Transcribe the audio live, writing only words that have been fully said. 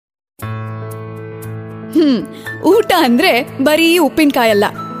ಊಟ ಅಂದ್ರೆ ಬರೀ ಉಪ್ಪಿನಕಾಯಿ ಅಲ್ಲ,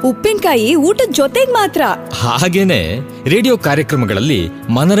 ಉಪ್ಪಿನಕಾಯಿ ಊಟದ ಜೊತೆಗ್ ಮಾತ್ರ. ಹಾಗೇನೆ ರೇಡಿಯೋ ಕಾರ್ಯಕ್ರಮಗಳಲ್ಲಿ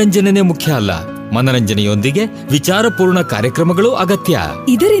ಮನರಂಜನೆ ಮುಖ್ಯ ಅಲ್ಲ, ಮನರಂಜನೆಯೊಂದಿಗೆ ವಿಚಾರಪೂರ್ಣ ಕಾರ್ಯಕ್ರಮಗಳು ಅಗತ್ಯ.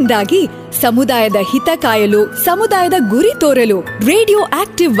 ಇದರಿಂದಾಗಿ ಸಮುದಾಯದ ಹಿತ ಕಾಯಲು, ಸಮುದಾಯದ ಗುರಿ ತೋರಲು ರೇಡಿಯೋ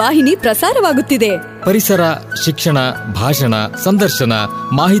ಆಕ್ಟಿವ್ ವಾಹಿನಿ ಪ್ರಸಾರವಾಗುತ್ತಿದೆ. ಪರಿಸರ, ಶಿಕ್ಷಣ, ಭಾಷಣ, ಸಂದರ್ಶನ,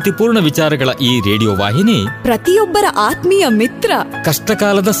 ಮಾಹಿತಿಪೂರ್ಣ ವಿಚಾರಗಳ ಈ ರೇಡಿಯೋ ವಾಹಿನಿ ಪ್ರತಿಯೊಬ್ಬರ ಆತ್ಮೀಯ ಮಿತ್ರ,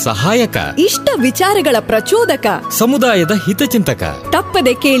 ಕಷ್ಟಕಾಲದ ಸಹಾಯಕ, ಇಷ್ಟ ವಿಚಾರಗಳ ಪ್ರಚೋದಕ, ಸಮುದಾಯದ ಹಿತಚಿಂತಕ.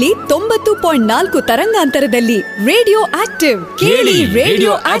 ತಪ್ಪದೆ ಕೇಳಿ 90.4 ತರಂಗಾಂತರದಲ್ಲಿ ರೇಡಿಯೋ ಆಕ್ಟಿವ್. ಕೇಳಿ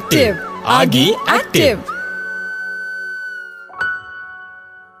ರೇಡಿಯೋ ಆಕ್ಟಿವ್, ಆಗಿ ಆಕ್ಟಿವ್.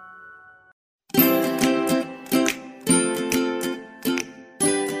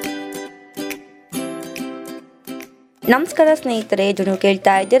 ನಮಸ್ಕಾರ ಸ್ನೇಹಿತರೆ, ಇದನ್ನು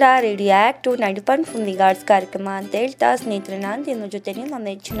ಕೇಳ್ತಾ ಇದ್ದೀರಾ ರೇಡಿಯೋ ಆಕ್ಟಿವ್ 90.4 ಮೆಗಾಹರ್ಟ್ಜ್ ಕಾರ್ಯಕ್ರಮ ಅಂತ ಹೇಳ್ತಾ, ಸ್ನೇಹಿತರೆ ನಾನು ನಿಮ್ಮ ಜೊತೆ ನಿಮ್ಮ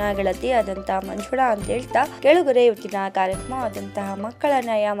ಮೆಚ್ಚಿನ ಗೆಳತಿ ಆದಂತಹ ಮಂಜುಳಾ ಅಂತ ಹೇಳ್ತಾ, ಕೆಳಗರೆ ಇವತ್ತಿನ ಕಾರ್ಯಕ್ರಮ ಆದಂತಹ ಮಕ್ಕಳ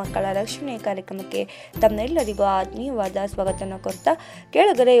ನ್ಯಾಯ ಮಕ್ಕಳ ರಕ್ಷಣೆ ಕಾರ್ಯಕ್ರಮಕ್ಕೆ ತಮ್ಮೆಲ್ಲರಿಗೂ ಆತ್ಮೀಯವಾದ ಸ್ವಾಗತನ ಕೊಡ್ತಾ,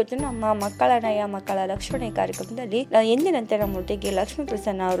 ಕೆಳಗರೆ ಇವತ್ತಿನ ನಮ್ಮ ಮಕ್ಕಳ ನ್ಯಾಯ ಮಕ್ಕಳ ರಕ್ಷಣೆ ಕಾರ್ಯಕ್ರಮದಲ್ಲಿ ಎಂದಿನಂತೆ ನಮ್ಮೊಟ್ಟಿಗೆ ಲಕ್ಷ್ಮೀ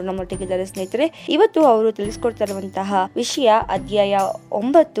ಪ್ರಸನ್ನ ಅವರು ನಮ್ಮೊಟ್ಟಿಗಿದ್ದಾರೆ. ಸ್ನೇಹಿತರೆ, ಇವತ್ತು ಅವರು ತಿಳಿಸ್ಕೊಡ್ತಾ ಇರುವಂತಹ ವಿಷಯ ಅಧ್ಯಾಯ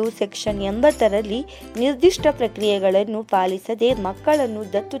 9 ಸೆಕ್ಷನ್ 80ರಲ್ಲಿ ನಿರ್ದಿಷ್ಟ ಪ್ರಕ್ರಿಯೆಗಳ ಪಾಲಿಸದೆ ಮಕ್ಕಳನ್ನು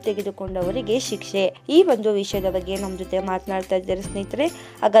ದತ್ತು ತೆಗೆದುಕೊಂಡವರಿಗೆ ಶಿಕ್ಷೆ, ಈ ಒಂದು ವಿಷಯದ ಬಗ್ಗೆ ನಮ್ಮ ಜೊತೆ ಮಾತನಾಡ್ತಾ ಇದ್ದಾರೆ. ಸ್ನೇಹಿತರೆ,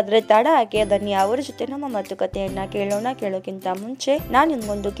 ಹಾಗಾದ್ರೆ ತಡ ಹಾಕಿ ಬನ್ನಿ ಅವರ ಜೊತೆ ನಮ್ಮ ಮಾತುಕತೆಯನ್ನ ಕೇಳೋಣ. ಕೇಳೋಕ್ಕಿಂತ ಮುಂಚೆ ನಾನು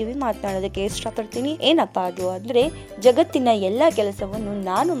ನಿಮ್ಗೊಂದು ಕಿವಿ ಮಾತನಾಡೋದಕ್ಕೆ ಇಷ್ಟಪಡ್ತೀನಿ. ಏನಪ್ಪಾ ಅದು ಅಂದ್ರೆ, ಜಗತ್ತಿನ ಎಲ್ಲಾ ಕೆಲಸವನ್ನು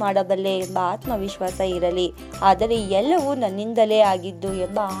ನಾನು ಮಾಡಬಲ್ಲೆ ಎಂಬ ಆತ್ಮವಿಶ್ವಾಸ ಇರಲಿ, ಆದರೆ ಎಲ್ಲವೂ ನನ್ನಿಂದಲೇ ಆಗಿದ್ದು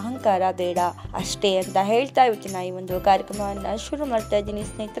ಎಂಬ ಅಹಂಕಾರ ಬೇಡ ಅಷ್ಟೇ ಅಂತ ಹೇಳ್ತಾ ಇವತ್ತಿನ ಈ ಒಂದು ಕಾರ್ಯಕ್ರಮವನ್ನ ಶುರು ಮಾಡ್ತಾ ಇದ್ದೀನಿ.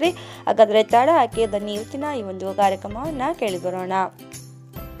 ಸ್ನೇಹಿತರೆ, ಹಾಗಾದ್ರೆ ತಡ ಹಾಕಿ ಬನ್ನಿ ಇವತ್ತಿನ ಈ ಒಂದು ಕಾರ್ಯಕ್ರಮವನ್ನ ಕೇಳಿ ಬರೋಣ.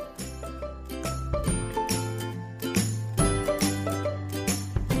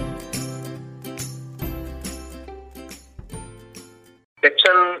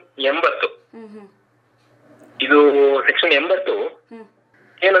 ಸೆಕ್ಷನ್ 80. ಇದು ಸೆಕ್ಷನ್ 80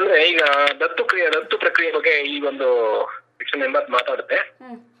 ಏನಂದ್ರೆ, ಈಗ ದತ್ತು ಪ್ರಕ್ರಿಯೆ ಬಗ್ಗೆ ಈ ಒಂದು ಸೆಕ್ಷನ್ 80 ಮಾತಾಡುತ್ತೆ.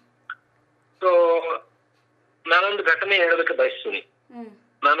 ಸೊ ನಾನೊಂದು ಘಟನೆ ಹೇಳೋದಕ್ಕೆ ಬಯಸ್ತೀನಿ.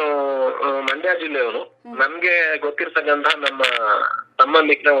 ನಾನು ಮಂಡ್ಯ ಜಿಲ್ಲೆಯವನು. ನನ್ಗೆ ಗೊತ್ತಿರ್ತಕ್ಕಂತ ನಮ್ಮ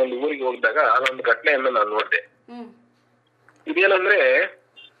ಸಂಬಂಧಿಕರ ಒಂದು ಊರಿಗೆ ಹೋಗಿದಾಗ ಅದೊಂದು ಘಟನೆಯನ್ನ ನಾನು ನೋಡಿದೆ. ಇದೇನಂದ್ರೆ,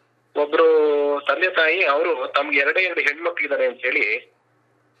 ಒಬ್ರು ತಂದೆ ತಾಯಿ ಅವರು ತಮ್ಗೆ 2 ಹೆಣ್ಮಕ್ಳಿದ್ದಾರೆ ಅಂತ ಹೇಳಿ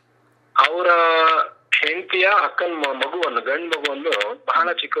ಅವರ ಹೆಂಡತಿಯ ಅಕ್ಕನ ಮಗುವನ್ನು, ಗಂಡು ಮಗುವನ್ನು ಬಹಳ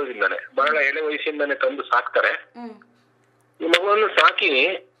ಚಿಕ್ಕದಿಂದಾನೆ, ಬಹಳ ಎಳೆ ವಯಸ್ಸಿಂದಾನೆ ತಂದು ಸಾಕ್ತಾರೆ. ಈ ಮಗುವನ್ನು ಸಾಕಿ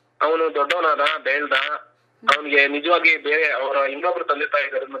ಅವನು ದೊಡ್ಡವನಾದ, ಬೆಳ್ದ. ಅವನಿಗೆ ನಿಜವಾಗಿ ಬೇರೆ ಅವರ ಇನ್ನೊಬ್ರು ತಂದೆ ತಾಯಿ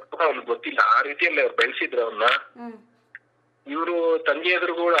ಇದಾರೆ ಕೂಡ ಅವ್ನಿಗೆ ಗೊತ್ತಿಲ್ಲ. ಆ ರೀತಿಯಲ್ಲಿ ಅವ್ರು ಬೆಳೆಸಿದ್ರು ಅವನ್ನ. ಇವರು ತಂದೆ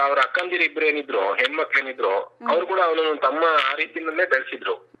ಎದುರುಗಳು ಅವ್ರ ಅಕ್ಕಂದಿರು ಇಬ್ರು ಏನಿದ್ರು, ಹೆಣ್ಮಕ್ಳೇನಿದ್ರು, ಅವ್ರು ಕೂಡ ಅವನನ್ನು ತಮ್ಮ ಆ ರೀತಿಯಲ್ಲೇ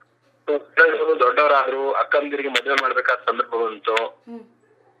ಬೆಳೆಸಿದ್ರು. ದೊಡ್ಡವರಾದ್ರು, ಅಕ್ಕಂದಿರಿಗೆ ಮದುವೆ ಮಾಡ್ಬೇಕಾದ ಸಂದರ್ಭ ಬಂತು.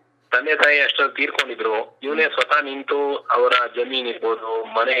 ತಂದೆ ತಾಯಿ ಅಷ್ಟೊಂದು ತೀರ್ಕೊಂಡಿದ್ರು. ಇವನೇ ಸ್ವತಃ ನಿಂತು ಅವರ ಜಮೀನ್ ಇರ್ಬೋದು,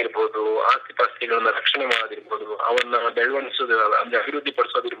 ಮನೆ ಇರ್ಬೋದು, ಆಸ್ತಿ ಪಾಸ್ತಿಗಳನ್ನ ರಕ್ಷಣೆ ಮಾಡೋದಿರ್ಬೋದು, ಅವನ್ನ ಬೆಳವಣಿಸೋದು ಅಂದ್ರೆ ಅಭಿವೃದ್ಧಿ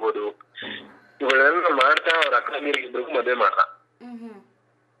ಪಡಿಸೋದಿರ್ಬೋದು, ಇವುಗಳನ್ನ ಮಾಡ್ತಾ ಅವ್ರ ಅಕ್ಕಂದಿರಿಗೆ ಇಬ್ರಿಗೂ ಮದುವೆ ಮಾಡ್ದ.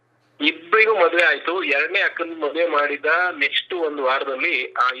 ಇಬ್ಬರಿಗೂ ಮದುವೆ ಆಯ್ತು. 2ನೇ ಅಕ್ಕನ ಮದುವೆ ಮಾಡಿದ ನೆಕ್ಸ್ಟ್ ಒಂದು ವಾರದಲ್ಲಿ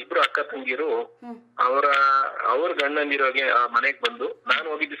ಆ ಇಬ್ರು ಅಕ್ಕ ತಂಗಿರು ಅವ್ರ ಗಂಡಂದಿರೋಗೆ ಆ ಮನೆಗ್ ಬಂದು, ನಾನು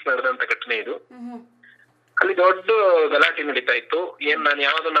ಹೋಗಿದ್ದ ನಡೆದಂತ ಘಟನೆ ಇದು. ಅಲ್ಲಿ ದೊಡ್ಡ ಗಲಾಟೆ ನಡೀತಾ ಇತ್ತು. ನಾನು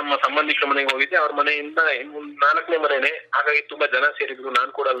ಯಾವ್ದು ನಮ್ಮ ಸಂಬಂಧಿಕರ ಮನೆಗೆ ಹೋಗಿದ್ದೆ, ಅವ್ರ ಮನೆಯಿಂದ 4ನೇ ಮನೆನೆ, ಹಾಗಾಗಿ ತುಂಬಾ ಜನ ಸೇರಿದ್ರು.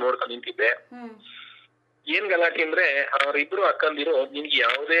 ನಾನ್ ಕೂಡ ಅಲ್ಲಿ ನೋಡ್ಕೊಂಡು ನಿಂತಿದ್ದೆ. ಏನ್ ಗಲಾಟೆ ಅಂದ್ರೆ, ಅವ್ರಿಬ್ರು ಅಕ್ಕಂದಿರು, ನಿನ್ಗೆ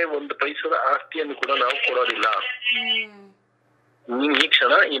ಯಾವುದೇ ಒಂದು ಪೈಸದ ಆಸ್ತಿಯನ್ನು ಕೂಡ ನಾವು ಕೊಡೋದಿಲ್ಲ, ನೀನ್ ಈ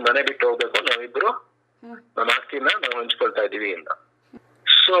ಕ್ಷಣ ಈ ಮನೆ ಬಿಟ್ಟು ಹೋಗ್ಬೇಕು, ನಾವಿಬ್ರು ನಮ್ಮ ಆಸ್ತಿನ ನಾವು ಹಂಚ್ಕೊಳ್ತಾ ಇದೀವಿ ಅಂತ.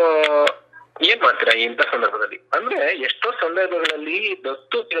 ಸೊ ಏನ್ ಮಾಡ್ತೀರಾ ಇಂಥ ಸಂದರ್ಭದಲ್ಲಿ ಅಂದ್ರೆ, ಎಷ್ಟೋ ಸಂದರ್ಭಗಳಲ್ಲಿ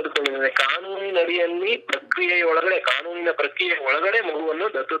ದತ್ತು ತೆಗೆದುಕೊಂಡಿದ್ದಾರೆ ಕಾನೂನಿನಡಿಯಲ್ಲಿ ಕಾನೂನಿನ ಪ್ರಕ್ರಿಯೆ ಒಳಗಡೆ ಮಗುವನ್ನು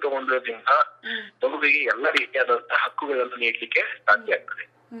ದತ್ತು ತಗೊಂಡಿರೋದ್ರಿಂದ ಮಗುವಿಗೆ ಎಲ್ಲ ರೀತಿಯಾದಂತಹ ಹಕ್ಕುಗಳನ್ನು ನೀಡಲಿಕ್ಕೆ ಸಾಧ್ಯ ಆಗ್ತದೆ.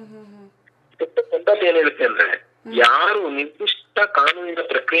 ಏನ್ ಹೇಳುತ್ತೆ ಅಂದ್ರೆ, ಯಾರು ನಿರ್ದಿಷ್ಟ ಕಾನೂನಿನ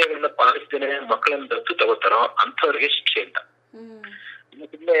ಪ್ರಕ್ರಿಯೆಗಳನ್ನ ಪಾಲಿಸ್ತೇನೆ ಮಕ್ಕಳನ್ನ ದತ್ತು ತಗೋತಾರೋ ಅಂತವ್ರಿಗೆ ಶಿಕ್ಷೆ ಅಂತ.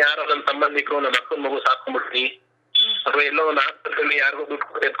 ಇನ್ನು ಯಾರೋ ನನ್ನ ಸಂಬಂಧಿಕರು ನಮ್ಮ ಅಕ್ಕನ ಮಗು ಸಾಕೊಂಡ್ಬಿಡ್ತೀನಿ, ಅಥವಾ ಎಲ್ಲೋ ಒಂದು ಆಸ್ಪತ್ರೆಯಲ್ಲಿ ಯಾರಿಗೂ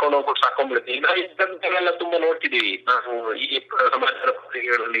ದುಡ್ಡು ಎತ್ಕೊಂಡು ಹೋಗ್ಬಿಟ್ಟು ಸಾಕೊಂಡ್ಬಿಡ್ತೀನಿ. ನಾವು ಇದನ್ನೆಲ್ಲ ತುಂಬಾ ನೋಡ್ತಿದೀವಿ. ನಾವು ಈ ಸಮಾಚಾರ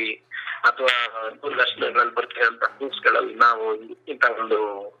ಪತ್ರಿಕೆಗಳಲ್ಲಿ ಅಥವಾ ದೂರದರ್ಶನಗಳಲ್ಲಿ ಬರ್ತಿರೋಂತ ನ್ಯೂಸ್ಗಳಲ್ಲಿ ನಾವು ಇಂತ ಒಂದು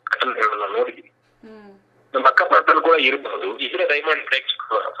ಘಟನೆಗಳನ್ನ ನೋಡಿದೀವಿ. ನಮ್ಮ ಅಕ್ಕಪಕ್ಕದಲ್ಲಿ ಕೂಡ ಇರಬಹುದು. ಇದ್ರೆ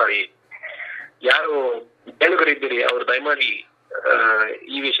ದಯಮಾಡಿ ಯಾರು ಕೇಳುಗರಿದ್ದೀರಿ ಅವ್ರು ದಯಮಾಡಿ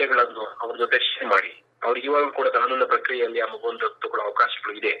ಈ ವಿಷಯಗಳನ್ನು ಅವ್ರ ಜೊತೆ ಶೇರ್ ಮಾಡಿ. ಅವ್ರಿಗೆ ಇವಾಗ ಕೂಡ ಕಾನೂನಿನ ಪ್ರಕ್ರಿಯೆಯಲ್ಲಿ ಆ ಮಗುವನ್ನು ತಗೊಳ್ಳೋ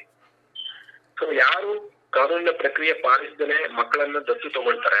ಅವಕಾಶಗಳು ಇದೆ. ಸೊ ಯಾರು ಕಾನೂನಿನ ಪ್ರಕ್ರಿಯೆ ಪಾಲಿಸದೇ ಮಕ್ಕಳನ್ನ ದತ್ತು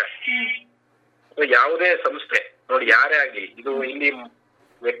ತಗೊಳ್ತಾರೆ, ಯಾವುದೇ ಸಂಸ್ಥೆ ನೋಡಿ, ಯಾರೇ ಆಗ್ಲಿ, ಇದು ಇಲ್ಲಿ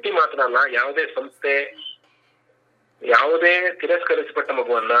ವ್ಯಕ್ತಿ ಮಾತ್ರ ಅಲ್ಲ, ಯಾವುದೇ ಸಂಸ್ಥೆ ಯಾವುದೇ ತಿರಸ್ಕರಿಸಲ್ಪಟ್ಟ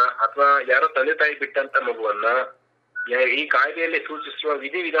ಮಗುವನ್ನ ಅಥವಾ ಯಾರೋ ತಂದೆ ತಾಯಿ ಬಿಟ್ಟಂತ ಮಗುವನ್ನ ಈ ಕಾಯ್ದೆಯಲ್ಲಿ ಸೂಚಿಸುವ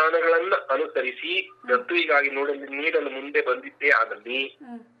ವಿಧಿವಿಧಾನಗಳನ್ನ ಅನುಸರಿಸಿ ದತ್ತುವಿಗಾಗಿ ನೀಡಲು ಮುಂದೆ ಬಂದಿದ್ದೇ ಆದಲ್ಲಿ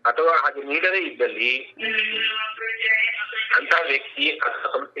ಅಥವಾ ಹಾಗೆ ನೀಡದೇ ಇದ್ದಲ್ಲಿ ಅಂತ ವ್ಯಕ್ತಿ ಅಥವಾ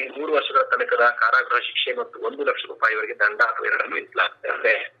ಸಂಸ್ಥೆಗೆ 3 ವರ್ಷಗಳ ತನಕದ ಕಾರಾಗೃಹ ಶಿಕ್ಷೆ ಮತ್ತು 1 ಲಕ್ಷ ರೂಪಾಯಿವರೆಗೆ ದಂಡ ಅಥವಾ ಎರಡನ್ನು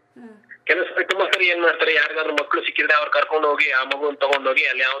ವಿಧಿಸಲಾಗ್ತದೆ. ಕೆಲಸ ತುಂಬಾ ಸರಿ ಏನ್ ಮಾಡ್ತಾರೆ, ಯಾರಿಗಾದ್ರೂ ಮಕ್ಕಳು ಸಿಕ್ಕಿದ್ರೆ ಅವ್ರು ಕರ್ಕೊಂಡು ಹೋಗಿ ಆ ಮಗುವನ್ನು ತಗೊಂಡೋಗಿ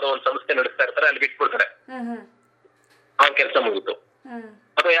ಅಲ್ಲಿ ಯಾವ್ದೋ ಒಂದು ಸಂಸ್ಥೆ ನಡೆಸ್ತಾ ಇರ್ತಾರೆ, ಅಲ್ಲಿ ಬಿಟ್ಬಿಡ್ತಾರೆ, ಅವ್ರ ಕೆಲಸ ಮುಗಿತು.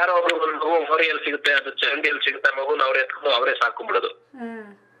 ಅಥವಾ ಯಾರೋ ಒಬ್ರು ಒಂದು ಮಗು ಹೊರೆಯಲ್ಲಿ ಸಿಗುತ್ತೆ, ಅದು ಚರಂಡಿಯಲ್ಲಿ ಸಿಗುತ್ತೆ, ಮಗುನ ಅವ್ರೇ ಎತ್ಕೊಂಡು ಅವರೇ ಸಾಕೊಂಡ್ಬಿಡೋದು.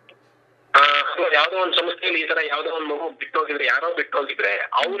 ಅಥವಾ ಯಾವ್ದೋ ಒಂದು ಸಂಸ್ಥೆಯಲ್ಲಿ ಈ ತರ ಯಾವ್ದೋ ಒಂದು ಮಗು ಬಿಟ್ಟೋಗಿದ್ರೆ, ಯಾರೋ ಬಿಟ್ಟೋಗಿದ್ರೆ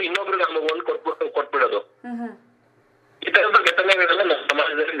ಅವ್ರು ಇನ್ನೊಬ್ರಿಗೆ ಆ ಮಗುವನ್ನು ಕೊಟ್ಬಿಡೋದು. ಈ ತರದ ಘಟನೆಗಳೆಲ್ಲ ನಮ್ಮ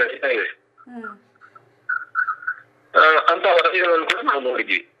ಸಮಾಜದಲ್ಲಿ ನಡೀತಾ ಇದೆ ಅಂತ ವರದಿಗಳನ್ನು ಕೂಡ ನಾವು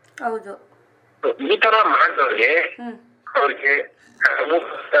ನೋಡಿದ್ವಿ. ಈ ತರ ಮಾಡಿದವ್ರಿಗೆ ಅವ್ರಿಗೆ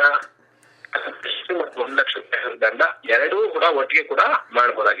 1 ಲಕ್ಷ ರೂಪಾಯಿ ದಂಡ ಎರಡೂ ಕೂಡ ಒಟ್ಟಿಗೆ ಕೂಡ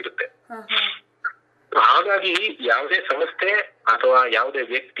ಮಾಡಬಹುದಾಗಿರುತ್ತೆ. ಹಾಗಾಗಿ ಯಾವುದೇ ಸಂಸ್ಥೆ ಅಥವಾ ಯಾವುದೇ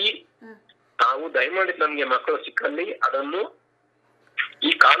ವ್ಯಕ್ತಿ ತಾವು ದಯಮಾಡಿ ನಮ್ಗೆ ಮಕ್ಕಳು ಸಿಕ್ಕಲ್ಲಿ ಅದನ್ನು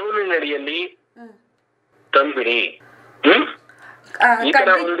ಈ ಕಾನೂನಿನಡಿಯಲ್ಲಿ ತಂದ್ಬಿಡಿ. ಈ ತರ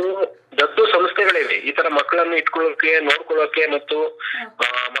ಒಂದು ದತ್ತು ಸಂಸ್ಥೆಗಳಿವೆ, ಈ ತರ ಮಕ್ಕಳನ್ನು ಇಟ್ಕೊಳ್ಳೋಕೆ, ನೋಡ್ಕೊಳ್ಳೋಕೆ ಮತ್ತು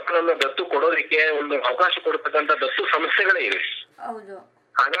ಮಕ್ಕಳನ್ನ ದತ್ತು ಕೊಡೋದಕ್ಕೆ ಒಂದು ಅವಕಾಶ ಕೊಡ್ತಕ್ಕಂತ ದತ್ತು ಸಂಸ್ಥೆಗಳೇ ಇವೆ.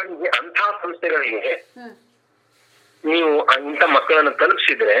 ಹಾಗಾಗಿ ಅಂತ ಸಂಸ್ಥೆಗಳಿಗೆ ನೀವು ಇಂಥ ಮಕ್ಕಳನ್ನು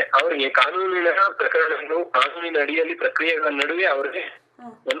ತಲುಪಿಸಿದ್ರೆ ಅವರಿಗೆ ಕಾನೂನಿನ ಪ್ರಕರಣಗಳು, ಕಾನೂನಿನ ಅಡಿಯಲ್ಲಿ ಪ್ರಕ್ರಿಯೆಗಳ ನಡುವೆ ಅವರಿಗೆ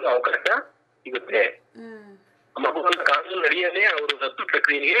ಒಂದು ಅವಕಾಶ ಸಿಗುತ್ತೆ. ಮಗುವಂತ ಕಾನೂನಿನ ಅಡಿಯಲ್ಲೇ ಅವರು ದತ್ತು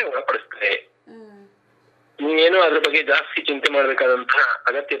ಪ್ರಕ್ರಿಯೆಗೆ ಒಳಪಡಿಸ್ತಾರೆ. ನೀವೇನು ಅದ್ರ ಬಗ್ಗೆ ಜಾಸ್ತಿ ಚಿಂತೆ ಮಾಡ್ಬೇಕಾದಂತಹ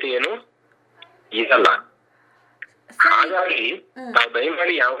ಅಗತ್ಯತೆ ಏನು ಇರಲ್ಲ. ಹಾಗಾಗಿ ನಾವು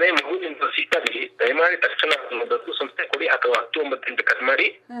ದಯಮಾಡಿ ಯಾವುದೇ ಮಗು ನಿಮ್ಗೆ ಸಿಕ್ಕಲ್ಲಿ ದಯಮಾಡಿ ತಕ್ಷಣ ದತ್ತು ಸಂಸ್ಥೆ ಕೊಡಿ ಅಥವಾ 1098 ಕರೆ ಮಾಡಿ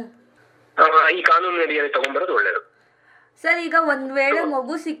ಈ ಕಾನೂನಿನ ಅಡಿಯಲ್ಲಿ ತಗೊಂಡ್ಬರೋದು ಒಳ್ಳೇದು. ಸರ್, ಈಗ ಒಂದ್ ವೇಳೆ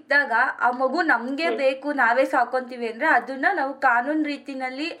ಮಗು ಸಿಕ್ಕಿದಾಗ ಆ ಮಗು ನಮ್ಗೆ ಬೇಕು, ನಾವೇ ಸಾಕೊಂತೀವಿ ಅಂದ್ರೆ ಅದನ್ನ ನಾವು ಕಾನೂನು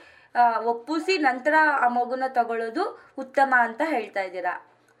ರೀತಿನಲ್ಲಿ ಒಪ್ಪಿಸಿ ನಂತರ ಆ ಮಗುನ ತಗೊಳ್ಳೋದು ಉತ್ತಮ ಅಂತ ಹೇಳ್ತಾ ಇದ್ದೀರಾ?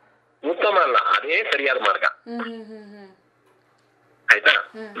 ಉತ್ತಮ ಅಲ್ಲ, ಅದೇ ಸರಿಯಾದ ಮಾರ್ಗ. ಆಯ್ತಾ?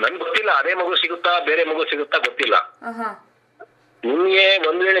 ನನ್ಗೆ ಗೊತ್ತಿಲ್ಲ ಅದೇ ಮಗು ಸಿಗುತ್ತಾ ಬೇರೆ ಮಗು ಸಿಗುತ್ತಾ ಗೊತ್ತಿಲ್ಲ. ನಿಮ್ಗೆ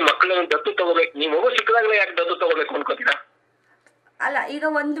ಒಂದ್ ವೇಳೆ ಮಕ್ಕಳನ್ನ ದತ್ತು ತಗೋಬೇಕು, ನೀವ್ ಮಗು ಸಿಕ್ಕದಾಗ್ಲೇ ಯಾಕೆ ದತ್ತು ತಗೋಬೇಕು ಅನ್ಕೋತೀರಾ? ಅಲ್ಲ, ಈಗ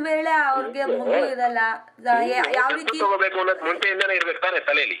ಒಂದ್ ವೇಳೆ ಅವ್ರಿಗೆ ಮಗು ಇರಲ್ಲ, ಯಾವ ರೀತಿ ತಗೋಬೇಕು ಅನ್ನೋದು ಮುಂಚೆಯಿಂದಾನೇ ಇರ್ಬೇಕು ತಾನೆ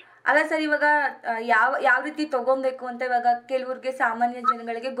ತಲೆಯಲ್ಲಿ. ಅಲ್ಲ ಸರ್, ಇವಾಗ ಯಾವ ರೀತಿ ತಗೊಬೇಕು ಅಂತ ಇವಾಗ ಕೆಲವ್ರಿಗೆ ಸಾಮಾನ್ಯ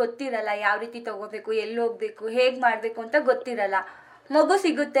ಜನಗಳಿಗೆ ಗೊತ್ತಿರಲ್ಲ. ಯಾವ ರೀತಿ ತಗೋಬೇಕು, ಎಲ್ಲಿ ಹೋಗ್ಬೇಕು, ಹೇಗ್ ಮಾಡ್ಬೇಕು ಅಂತ ಗೊತ್ತಿರಲ್ಲ. ಮಗು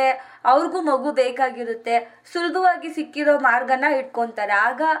ಸಿಗುತ್ತೆ, ಅವ್ರಿಗೂ ಮಗು ಬೇಕಾಗಿರುತ್ತೆ, ಸುಲಭವಾಗಿ ಸಿಕ್ಕಿರೋ ಮಾರ್ಗನ ಇಟ್ಕೊಂತಾರೆ.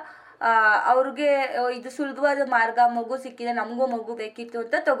 ಆಗ ಅವ್ರಿಗೆ ಇದು ಸುಲಭವಾದ ಮಾರ್ಗ, ಮಗು ಸಿಕ್ಕಿದೆ, ನಮಗೂ ಮಗು ಬೇಕಿತ್ತು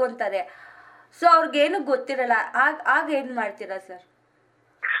ಅಂತ ತಗೊಂತಾರೆ. ಸೊ ಅವ್ರಿಗೇನು ಗೊತ್ತಿರಲ್ಲ, ಆಗ ಏನ್ ಮಾಡ್ತೀರಾ ಸರ್?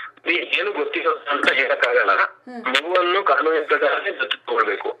 ಏನು ಗೊತ್ತಿರೋ ಅಂತ ಹೇಳಕ್ಕಾಗಲ್ಲ. ಮಗುವನ್ನು ಕಾನೂನಿನ ಪ್ರಕಾರ ದತ್ತು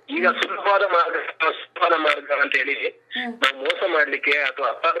ತಗೊಳ್ಬೇಕು. ಈಗ ಸುಲಭವಾದ ಮಾರ್ಗ ಅಂತ ಹೇಳಿ ನಾವು ಮೋಸ ಮಾಡ್ಲಿಕ್ಕೆ ಅಥವಾ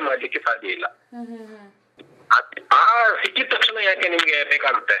ಅಪರಾಧ ಮಾಡ್ಲಿಕ್ಕೆ ಸಾಧ್ಯ ಇಲ್ಲ. ಆ ಸಿಕ್ಕಿದ ತಕ್ಷಣ ಯಾಕೆ ನಿಮ್ಗೆ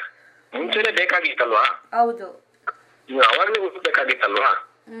ಬೇಕಾಗುತ್ತೆ? ಮುಂಚೆನೆ ಬೇಕಾಗಿತ್ತಲ್ವಾ? ಹೌದು, ನೀವು ಅವಾಗ್ಲೇ ಬೇಕಾಗಿತ್ತಲ್ವಾ?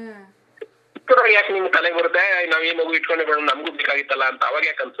 ಯಾಕೆ ನಿಮ್ಗೆ ತಲೆ ಬರುತ್ತೆ ನಾವ್ ಈ ಮಗು ಇಟ್ಕೊಂಡೆ ಬೇಡ, ನಮ್ಗೂ ಬೇಕಾಗಿತ್ತಲ್ಲ ಅಂತ ಅವಾಗ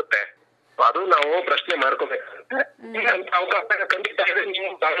ಯಾಕೆ ಅನ್ಸುತ್ತೆ? ಅದು ನಾವು ಪ್ರಶ್ನೆ ಮಾಡ್ಕೋಬೇಕಾಗುತ್ತೆ. ಅವಕಾಶ ಖಂಡಿತ ಇದೆ. ನೀವು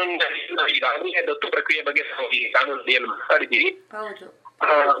ಕಾನೂನಿನಲ್ಲಿ ಈಗಾಗಲೇ ದತ್ತು ಪ್ರಕ್ರಿಯೆ ಬಗ್ಗೆ ಈ ಕಾನೂನಿನಲ್ಲಿ ಮಾತಾಡಿದ್ದೀರಿ.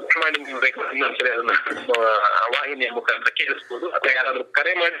 ಮಾಡಿ ನೀವು ಇನ್ನೊಂದ್ಸರಿ ಅದನ್ನ ವಾಹಿನಿಯ ಮುಖಾಂತರ ಕೇಳಿಸ್ಬೋದು, ಅಥವಾ ಯಾರಾದ್ರೂ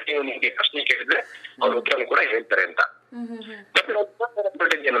ಕರೆ ಮಾಡಿ ನೀವು ನಿಮ್ಗೆ ಪ್ರಶ್ನೆ ಕೇಳಿದ್ರೆ ಅವ್ರ ಉತ್ತರ ಕೂಡ ಹೇಳ್ತಾರೆ ಅಂತ.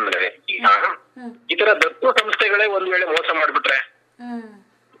 ಮತ್ತೆ ಏನಂದ್ರೆ ಈಗ ಈ ತರ ದತ್ತು ಸಂಸ್ಥೆಗಳೇ ಒಂದ್ ವೇಳೆ ಮೋಸ ಮಾಡ್ಬಿಟ್ರೆ,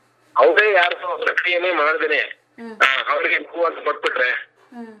 ಅವರೇ ಯಾರು ಪ್ರಕ್ರಿಯೆನೇ ಮಾಡ್ದೇನೆ ಅವ್ರಿಗೆ ಹೂವನ್ನು ಕೊಟ್ಬಿಟ್ರೆ,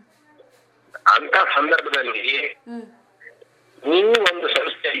 ಅಂತ ಸಂದರ್ಭದಲ್ಲಿ ನೀವು ಒಂದು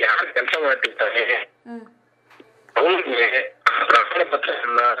ಸಂಸ್ಥೆಯಲ್ಲಿ ಯಾರು ಕೆಲಸ ಮಾಡ್ತಿರ್ತಾರೆ ಅವ್ರಿಗೆ ಪ್ರಮಾಣ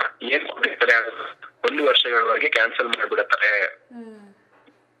ಪತ್ರವನ್ನ ಏನ್ ಕೊಟ್ಟಿರ್ತಾರೆ 1 ವರ್ಷಗಳವರೆಗೆ ಕ್ಯಾನ್ಸಲ್ ಮಾಡ್ಬಿಡತ್ತಾರೆ.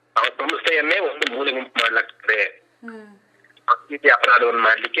 ಆ ಸಂಸ್ಥೆಯನ್ನೇ ಒಂದು ಮೂಲೆ ಗುಂಪು ಮಾಡ್ಲಾಗ್ತದೆ. ರೀತಿ ಅಪರಾಧವನ್ನು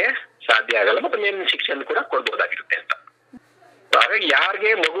ಮಾಡ್ಲಿಕ್ಕೆ ಸಾಧ್ಯ ಆಗಲ್ಲ, ಮತ್ತೆ ಮೇಲಿನ ಶಿಕ್ಷೆಯನ್ನು ಕೂಡ ಕೊಡ್ಬೋದಾಗಿರುತ್ತೆ ಅಂತ. ಹಾಗಾಗಿ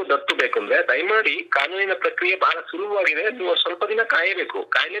ಯಾರಿಗೆ ಮಗು ದತ್ತು ಬೇಕು ಅಂದ್ರೆ ದಯಮಾಡಿ ಕಾನೂನಿನ ಪ್ರಕ್ರಿಯೆ ಬಹಳ ಸುಲಭವಾಗಿದೆ. ನೀವು ಸ್ವಲ್ಪ ದಿನ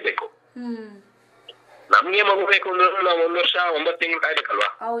ಕಾಯಲೇಬೇಕು. ನಮ್ಗೆ ಮಗು ಬೇಕು ಅಂದ್ರೆ ನಾವು 1 ವರ್ಷ 9 ತಿಂಗಳು ಕಾಯ್ಬೇಕಲ್ವಾ?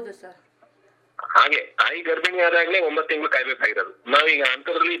 ಹೌದು ಸರ್. ಹಾಗೆ ತಾಯಿ ಗರ್ಭಿಣಿ ಆದಾಗ್ಲೇ 9 ತಿಂಗಳು ಕಾಯ್ಬೇಕಾಗಿರೋದು. ನಾವೀಗ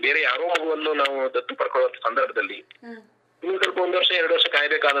ಅಂತರದಲ್ಲಿ ಬೇರೆ ಯಾರೋ ಮಗುವನ್ನು ನಾವು ದತ್ತು ಪಡ್ಕೊಳ್ಳುವಂತ ಸಂದರ್ಭದಲ್ಲಿ ನೀವು ಸ್ವಲ್ಪ 1 ವರ್ಷ 2 ವರ್ಷ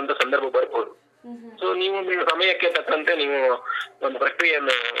ಕಾಯ್ಬೇಕಾದಂತ ಸಂದರ್ಭ ಬರ್ಬೋದು. ಸೊ ನೀವು ಸಮಯಕ್ಕೆ ತಕ್ಕಂತೆ ನೀವು ಒಂದು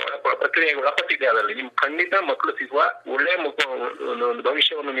ಪ್ರಕ್ರಿಯೆಗೆ ಒಳಪಟ್ಟಿದೆ, ಅದರಲ್ಲಿ ನಿಮ್ ಖಂಡಿತ ಮಕ್ಕಳು ಸಿಗುವ ಒಳ್ಳೆ ಒಂದು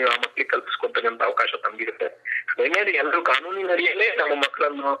ಭವಿಷ್ಯವನ್ನು ನೀವು ಆ ಮಕ್ಕಳಿಗೆ ಕಲ್ಪಿಸ್ಕೊಳ್ತಕ್ಕಂತ ಅವಕಾಶ ತಮ್ಗಿರುತ್ತೆ. ದಯಮಾಡಿ ಎಲ್ಲರೂ ಕಾನೂನಿನ ಅಡಿಯಲ್ಲೇ ನಮ್ಮ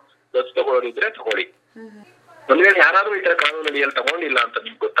ಮಕ್ಕಳನ್ನು ದತ್ತು ತಗೊಳ್ಳೋದಿದ್ರೆ ತಗೊಳ್ಳಿ. ಒಂದ್ ವೇಳೆ ಯಾರಾದ್ರೂ ಈ ತರ ಕಾನೂನು ಅಡಿಯಲ್ಲಿ ತಗೊಂಡಿಲ್ಲ ಅಂತ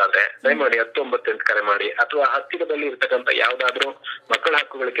ನಿಮ್ಗೆ ಗೊತ್ತಾದ್ರೆ ದಯಮಾಡಿ 10-9 ಕರೆ ಮಾಡಿ, ಅಥವಾ ಹತ್ತಿರದಲ್ಲಿ ಇರ್ತಕ್ಕಂಥ ಯಾವ್ದಾದ್ರು ಮಕ್ಕಳ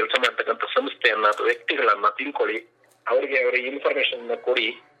ಹಕ್ಕುಗಳ ಕೆಲಸ ಮಾಡ್ತಕ್ಕಂಥ ಸಂಸ್ಥೆಯನ್ನ ಅಥವಾ ವ್ಯಕ್ತಿಗಳನ್ನ ತಿಳ್ಕೊಳ್ಳಿ, ಅವರಿಗೆ ಇನ್ಫಾರ್ಮೇಶನ್ ಕೊಡಿ,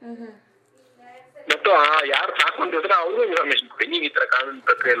 ಮತ್ತು ಯಾರು ಸಾಕೊಂಡಿದ್ರೆ ಅವ್ರಿಗೂ ಇನ್ಫಾರ್ಮೇಶನ್ ಕೊಡಿ. ನೀವು ಈ ತರ ಕಾನೂನು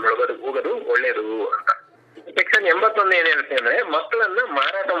ಪ್ರಕ್ರಿಯೆಯಲ್ಲಿ ಹೋಗೋದು ಒಳ್ಳೇದು ಅಂತ. ಸೆಕ್ಷನ್ 81 ಏನ್ ಹೇಳ್ತೇನೆ ಅಂದ್ರೆ ಮಕ್ಕಳನ್ನ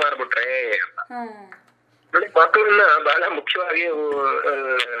ಮಾರಾಟ ಮಾಡ್ಬಿಟ್ರೆ ಅಂತ. ನೋಡಿ, ಮಕ್ಕಳನ್ನ ಬಹಳ ಮುಖ್ಯವಾಗಿ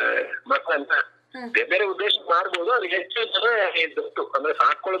ಮಕ್ಕಳನ್ನ ಬೇರೆ ಉದ್ದೇಶ ಮಾಡ್ಬೋದು, ಅದು ಹೆಚ್ಚು ಜನ ದತ್ತು ಅಂದ್ರೆ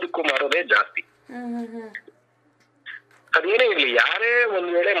ಸಾಕೊಳ್ಳೋದಕ್ಕೂ ಮಾರೋದೇ ಜಾಸ್ತಿ. ಅದೇನೇ ಇರ್ಲಿ, ಯಾರೇ ಒಂದ್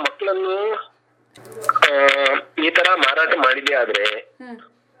ವೇಳೆ ಮಕ್ಕಳನ್ನು ಈ ತರ ಮಾರಾಟ ಮಾಡಿದ್ದೇ ಆದ್ರೆ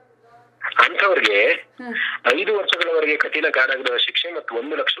ಅಂಥವ್ರಿಗೆ 5 ವರ್ಷಗಳವರೆಗೆ ಕಠಿಣ ಕಾರಾಗೃಹ ಶಿಕ್ಷೆ ಮತ್ತು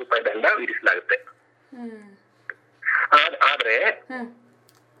 1 ಲಕ್ಷ ರೂಪಾಯಿ ದಂಡ ವಿಧಿಸಲಾಗುತ್ತೆ. ಆದ್ರೆ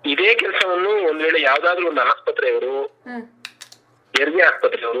ಇದೇ ಕೆಲಸವನ್ನು ಒಂದ್ ವೇಳೆ ಯಾವ್ದಾದ್ರು ಒಂದು ಆಸ್ಪತ್ರೆಯವರು, ಹೆರಿಗೆ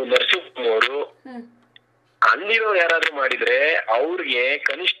ಆಸ್ಪತ್ರೆಯವರು, ನರ್ಸಿಂಗ್ ಹೋಮ್ ಅವರು ಅಲ್ಲಿರೋ ಯಾರಾದ್ರೂ ಮಾಡಿದ್ರೆ ಅವ್ರಿಗೆ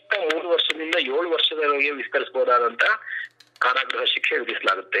ಕನಿಷ್ಠ 3 ವರ್ಷದಿಂದ 7 ವರ್ಷದವರೆಗೆ ವಿಸ್ತರಿಸಬಹುದಾದಂತ ಕಾರಾಗೃಹ ಶಿಕ್ಷೆ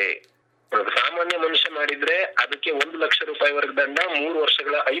ವಿಧಿಸಲಾಗುತ್ತೆ. ಸಾಮಾನ್ಯ ಮನುಷ್ಯ ಮಾಡಿದ್ರೆ ಅದಕ್ಕೆ 1 ಲಕ್ಷ ರೂಪಾಯಿವರೆಗೆ ದಂಡ,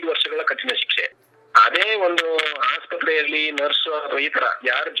 5 ವರ್ಷಗಳ ಕಠಿಣ ಶಿಕ್ಷೆ. ಅದೇ ಒಂದು ಆಸ್ಪತ್ರೆಯಲ್ಲಿ ನರ್ಸ್ ಅಥವಾ ಈ ತರ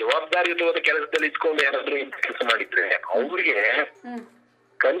ಯಾರು ಜವಾಬ್ದಾರಿಯುತವಾದ ಕೆಲಸದಲ್ಲಿ ಇಟ್ಕೊಂಡು ಯಾರಾದ್ರೂ ಇಂಥ ಕೆಲಸ ಮಾಡಿದ್ರೆ ಅವ್ರಿಗೆ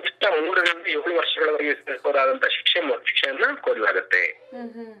ಕನಿಷ್ಠ 3ರಿಂದ 7 ವರ್ಷಗಳವರೆಗೆ ವಿಸ್ತರಿಸಬಹುದಾದಂತ ಶಿಕ್ಷೆಯನ್ನ ಕೊಡಲಾಗತ್ತೆ.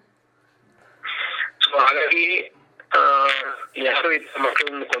 ಸೊ ಹಾಗಾಗಿ ಯಾರು ಈ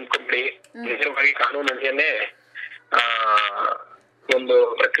ಮಕ್ಕಳನ್ನು ಕೊಂಡ್ಕೊಂಡ್ಬಿಡಿ, ನೇರವಾಗಿ ಕಾನೂನು ಅಡಿಯನ್ನೇ ಒಂದು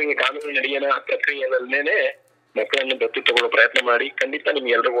ಕಾನೂನು ನಡೆಯನ ಪ್ರಕ್ರಿಯೆಯಲ್ಲೇನೆ ಮಕ್ಕಳನ್ನು ದತ್ತು ತಗೊಳ್ಳೋ ಪ್ರಯತ್ನ ಮಾಡಿ. ಖಂಡಿತ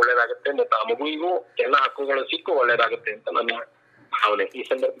ನಿಮ್ಗೆ ಎಲ್ರಿಗೂ ಒಳ್ಳೇದಾಗುತ್ತೆ, ಮತ್ತು ಆ ಮಗುವಿಗೂ ಎಲ್ಲ ಹಕ್ಕುಗಳು ಸಿಕ್ಕು ಒಳ್ಳೇದಾಗುತ್ತೆ ಅಂತ ನನ್ನ ಭಾವನೆ. ಈ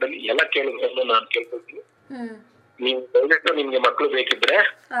ಸಂದರ್ಭದಲ್ಲಿ ಎಲ್ಲ ಕೇಳುವುದನ್ನು ನಾನು ಕೇಳ್ಕೊಳ್ತೀನಿ. ನೀವು ದಯವಿಟ್ಟು ನಿಮ್ಗೆ ಮಕ್ಕಳು ಬೇಕಿದ್ರೆ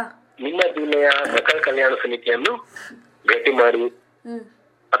ನಿಮ್ಮ ಜಿಲ್ಲೆಯ ಮಕ್ಕಳ ಕಲ್ಯಾಣ ಸಮಿತಿಯನ್ನು ಭೇಟಿ ಮಾಡಿ,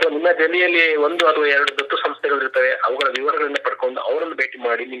 ಅಥವಾ ನಿಮ್ಮ ಜಿಲ್ಲೆಯಲ್ಲಿ 1 ಅಥವಾ 2 ದತ್ತು ಸಂಸ್ಥೆಗಳು ಇರ್ತವೆ, ಅವುಗಳ ವಿವರಗಳನ್ನ ಪಡ್ಕೊಂಡು ಅವರನ್ನು ಭೇಟಿ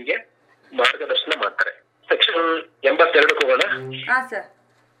ಮಾಡಿ ನಿಮ್ಗೆ ಮಾರ್ಗದರ್ಶನ ಮಾಡ್ತಾರೆ. ಸೆಕ್ಷನ್ 82 ಹೋಗೋಣ.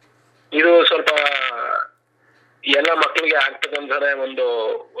 ಇದು ಸ್ವಲ್ಪ ಎಲ್ಲ ಮಕ್ಕಳಿಗೆ ಆಗ್ತದಂತ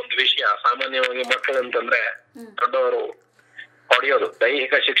ಒಂದು ವಿಷಯ. ಸಾಮಾನ್ಯವಾಗಿ ಮಕ್ಕಳು ಅಂತಂದ್ರೆ ದೊಡ್ಡವರು ಹೊಡೆಯೋದು,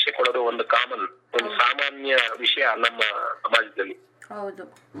 ದೈಹಿಕ ಶಿಕ್ಷೆ ಕೊಡೋದು ಒಂದು ಸಾಮಾನ್ಯ ವಿಷಯ ನಮ್ಮ ಸಮಾಜದಲ್ಲಿ,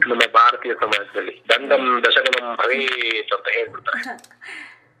 ನಮ್ಮ ಭಾರತೀಯ ಸಮಾಜದಲ್ಲಿ. ದಂಡಂ ದಶಗುಣಂ ಭವೇತ್ ಅಂತ ಹೇಳ್ಬಿಡ್ತಾರೆ.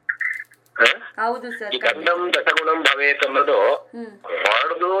 ಈ ದಂಡಂ ದಶಗುಣಂ ಭವೇತ್ ಅನ್ನೋದು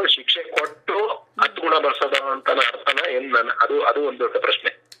ಹೊಡೆದು ಶಿಕ್ಷೆ ಕೊಟ್ಟು 10 ಗುಣ ಬರ್ಸೋದ ಅಂತ ಅರ್ಥನ ಅದು ಒಂದು ದೊಡ್ಡ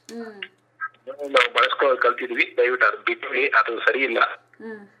ಪ್ರಶ್ನೆ. ನಾವು ಬಳಸ್ಕೊಳ್ಳೋದು ಕಲ್ತಿದ್ವಿ, ದಯವಿಟ್ಟು ಅದು ಬಿಟ್ಬಿಡಿ, ಅದು ಸರಿ ಇಲ್ಲ.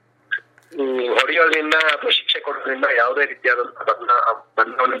 ಹೊಡೆಯೋದ್ರಿಂದ ಅಥವಾ ಶಿಕ್ಷೆ ಕೊಡೋದ್ರಿಂದ ಯಾವುದೇ ರೀತಿಯಾದಂತಹ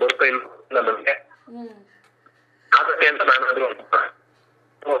ಬದಲಾವಣೆ ಬರುತ್ತಾ ಇಲ್ಲ ನಮ್ಗೆ ಆಗತ್ತೆ ಅಂತ ನಾನಾದ್ರೂ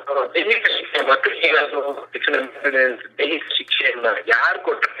ದೈಹಿಕ ಶಿಕ್ಷೆ ಮಕ್ಕಳಿಗೆ ಏನಾದ್ರು ದೈಹಿಕ ಶಿಕ್ಷೆಯನ್ನ ಯಾರು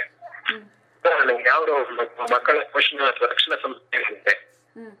ಕೊಟ್ರೆ, ಯಾವ್ದೋ ಮಕ್ಕಳ ಪೋಷಣೆ ಅಥವಾ ರಕ್ಷಣಾ ಸಂಸ್ಥೆ ಇರುತ್ತೆ,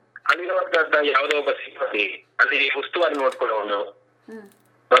 ಅಲ್ಲಿರುವಂತಹದ್ದ ಯಾವ್ದೋ ಒಬ್ಬ ಸಿಬ್ಬಂದಿ ಅಲ್ಲಿ ಉಸ್ತುವಾರಿ ನೋಡ್ಕೊಳ್ಳೋನು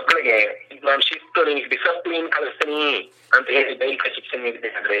ಮಕ್ಕಳಿಗೆ ನಾನು ಶಿಸ್ತು, ನಿನಗೆ ಡಿಸಿಪ್ಲಿನ್ ಕಲಿಸ್ತೀನಿ ಅಂತ ಹೇಳಿ ದೈಹಿಕ ಶಿಕ್ಷೆ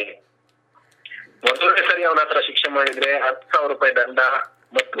ನೀಡಬೇಕಾದ್ರೆ, ಮೊದಲನೇ ಸರಿ ಅವನ ಹತ್ರ ಶಿಕ್ಷೆ ಮಾಡಿದ್ರೆ 10,000 ರೂಪಾಯಿ ದಂಡ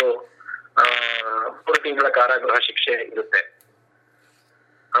ಮತ್ತು 3 ತಿಂಗಳ ಕಾರಾಗೃಹ ಶಿಕ್ಷೆ ಇರುತ್ತೆ.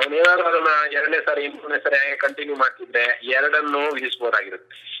 ಅವನೇನಾದ್ರೂ ಅದನ್ನ 2ನೇ ಸಾರಿ 3ನೇ ಸಾರಿ ಕಂಟಿನ್ಯೂ ಮಾಡ್ತಿದ್ರೆ 2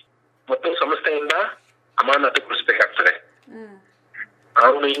 ವಿಧಿಸಬಹುದಾಗಿರುತ್ತೆ, ಮತ್ತು ಸಂಸ್ಥೆಯಿಂದ ಅಮಾನತುಗೊಳಿಸಬೇಕಾಗ್ತದೆ.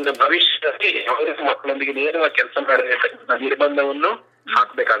 ಅವನು ಇನ್ನು ಭವಿಷ್ಯದಲ್ಲಿ ಯಾವುದೇ ಮಕ್ಕಳೊಂದಿಗೆ ನೇರವಾಗಿ ಕೆಲಸ ಮಾಡಬೇಕಂತ ನಿರ್ಬಂಧವನ್ನು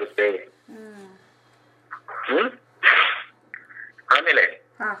ಹಾಕ್ಬೇಕಾಗುತ್ತೆ. ಆಮೇಲೆ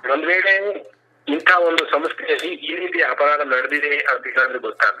ಒಂದ್ ವೇಳೆ ಇಂಥ ಒಂದು ಸಂಸ್ಥೆಯಲ್ಲಿ ಈ ರೀತಿ ಅಪರಾಧ ನಡೆದಿದೆ ಅಂತ ಏನಾದ್ರೂ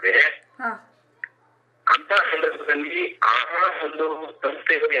ಗೊತ್ತಾದ್ರೆ, ಅಂತ ಸಂದರ್ಭದಲ್ಲಿ ಆ ಒಂದು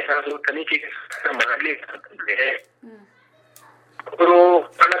ಸಂಸ್ಥೆಗಳು ಏನಾದ್ರೂ ತನಿಖೆಗೆ ಮಾಡ್ಲಿಕ್ಕೆ ಅಂತಂದ್ರೆ ಅವರು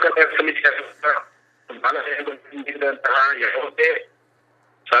ಮಕ್ಕಳ ಕಲ್ಯಾಣ ಸಮಿತಿ ನೀಡಿದಂತಹ ಯಾವುದೇ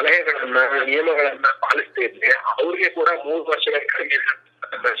ಸಲಹೆಗಳನ್ನ ನಿಯಮಗಳನ್ನ ಪಾಲಿಸ್ತಾ ಇದ್ರೆ ಅವ್ರಿಗೆ ಕೂಡ 3 ವರ್ಷಗಳ ಕೆಳಗೆ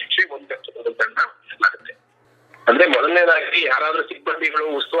ಶಿಕ್ಷೆ 1 ಲಕ್ಷದ ದಂಡ ಆಗುತ್ತೆ. ಅಂದ್ರೆ ಮೊದಲನೇದಾಗಿ ಯಾರಾದ್ರೂ ಸಿಬ್ಬಂದಿಗಳು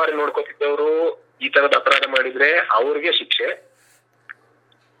ಉಸ್ತುವಾರಿ ನೋಡ್ಕೋತಿದ್ದವರು ಈ ತರದ ಅಪರಾಧ ಮಾಡಿದ್ರೆ ಅವ್ರಿಗೆ ಶಿಕ್ಷೆ.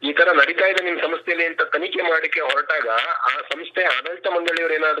 ಈ ತರ ನಡೀತಾ ಇದೆ ನಿಮ್ ಸಂಸ್ಥೆಯಲ್ಲಿ ಅಂತ ತನಿಖೆ ಮಾಡಿಕೆ ಹೊರಟಾಗ ಆ ಸಂಸ್ಥೆ ಆಡಳಿತ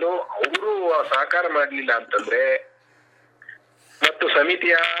ಮಂಡಳಿಯವರು ಏನಾದ್ರು ಅವರು ಸಹಕಾರ ಮಾಡ್ಲಿಲ್ಲ ಅಂತಂದ್ರೆ, ಮತ್ತು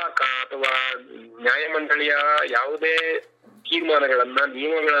ಸಮಿತಿಯ ಅಥವಾ ನ್ಯಾಯಮಂಡಳಿಯ ಯಾವುದೇ ತೀರ್ಮಾನಗಳನ್ನ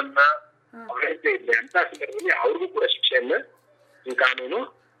ನಿಯಮಗಳನ್ನ ಹೊರಡಿಸದೇ ಇದ್ರೆ ಅಂತ ಸಂದರ್ಭದಲ್ಲಿ ಅವ್ರಿಗೂ ಕೂಡ ಶಿಕ್ಷೆಯನ್ನ ಈ ಕಾನೂನು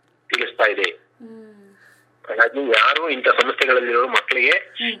ತಿಳಿಸ್ತಾ ಇದೆ. ಹಾಗಾಗಿ ಯಾರು ಇಂಥ ಸಂಸ್ಥೆಗಳಲ್ಲಿರೋ ಮಕ್ಕಳಿಗೆ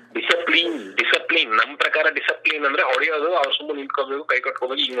ಡಿಸಿಪ್ಲಿನ್ ನಮ್ ಪ್ರಕಾರ ಡಿಸಿಪ್ಲಿನ್ ಅಂದ್ರೆ ಹೊಡೆಯೋದು, ಅವ್ರು ಸುಮ್ಮನೆ ನಿಂತ್ಕೋಬೇಕು, ಕೈ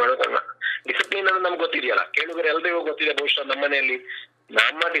ಕಟ್ಕೋಬೇಕು, ಈಗ ಮಾಡೋದಲ್ಲ. ಡಿಸಿಪ್ಲಿನ್ ಅಂದ್ರೆ ನಮ್ಗೆ ಗೊತ್ತಿದೆಯಲ್ಲ, ಕೇಳುಗರು ಎಲ್ರಿಗೂ ಗೊತ್ತಿದೆ. ಬಹುಶಃ ನಮ್ಮ ಮನೆಯಲ್ಲಿ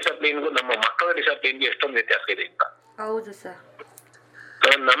ನಮ್ಮ ಡಿಸಿಪ್ಲಿನ್ಗೂ ನಮ್ಮ ಮಕ್ಕಳ ಡಿಸಿಪ್ಲಿನ್ಗೂ ಎಷ್ಟೊಂದು ವ್ಯತ್ಯಾಸ ಇದೆ ಅಂತ. ಹೌದು ಸರ್.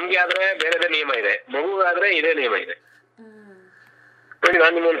 ನಮ್ಗೆ ಆದ್ರೆ ಬೇರೆದೇ ನಿಯಮ ಇದೆ, ಮಗುಗಾದ್ರೆ ಇದೇ ನಿಯಮ ಇದೆ. ನೋಡಿ,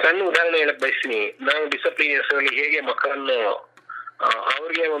 ನಾನು ನಿಮ್ಮೊಂದು ಸಣ್ಣ ಉದಾಹರಣೆ ಹೇಳಕ್ ಬಯಸ್ತೀನಿ. ನಾವು ಡಿಸಿಪ್ಲಿನ್ ಹೆಸರಲ್ಲಿ ಹೇಗೆ ಮಕ್ಕಳನ್ನು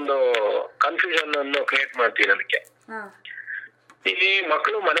ಅವ್ರಿಗೆ ಒಂದು ಕನ್ಫ್ಯೂಷನ್ ಅನ್ನು ಕ್ರಿಯೇಟ್ ಮಾಡ್ತೀವಿ. ಅದಕ್ಕೆ ಈ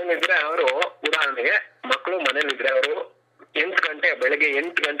ಮಕ್ಕಳು ಮನೇಲಿದ್ರೆ ಅವರು, ಉದಾಹರಣೆಗೆ ಮಕ್ಕಳು ಮನೇಲಿದ್ರೆ ಅವರು 8 ಗಂಟೆ, ಬೆಳಗ್ಗೆ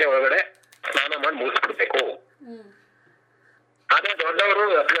 8 ಗಂಟೆ ಒಳಗಡೆ ಸ್ನಾನ ಮಾಡಿ ಮುಗಿಸ್ಬಿಡ್ಬೇಕು. ಅದೇ ದೊಡ್ಡವರು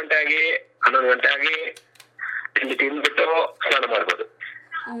 10 ಗಂಟೆ ಆಗಿ 11 ಗಂಟೆ ಆಗಿ ತಿಂದ್ಬಿಟ್ಟು ಸ್ನಾನ ಮಾಡ್ಬೋದು.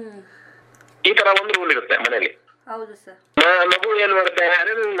 ಈ ತರ ಒಂದು ರೂಲ್ ಇರುತ್ತೆ ಮನೇಲಿ. ಮಗು ಏನ್ ಮಾಡುತ್ತೆ,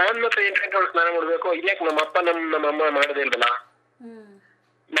 ಅದೇ ನಾನ್ ಮತ್ತೆ 8 ಗಂಟೆ ಒಳಗೆ ಸ್ನಾನ ಮಾಡ್ಬೇಕು, ಇದ್ಯಾಕೆ ನಮ್ಮಪ್ಪ ನಮ್ಮಮ್ಮ ಮಾಡೋದೇ ಇಲ್ವಲ್ಲ,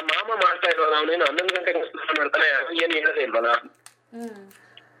 ನಮ್ಮ ಮಾಮ ಮಾಡ್ತಾ ಇಲ್ವಲ್ಲ, ಅವನೇನು 11 ಗಂಟೆಗೆ ಸ್ನಾನ ಮಾಡ್ತಾನೆ, ಏನ್ ಹೇಳೋದೇ ಇಲ್ವಲ್ಲ,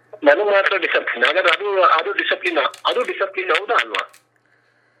 ನನಗ್ ಮಾತ್ರ ಡಿಸಿಪ್ಲಿನ್. ಹಾಗಾದ್ರೆ ಅದು ಡಿಸಿಪ್ಲಿನ್ ಹೌದಾ ಅಲ್ವಾ?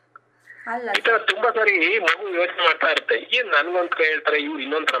 ಈ ತರ ತುಂಬಾ ಸಾರಿ ಮಗು ಯೋಚನೆ ಮಾಡ್ತಾ ಇರುತ್ತೆ, ಏನ್ ನನ್ಗೊಂದ್ ಹೇಳ್ತಾರೆ, ಇವ್ರು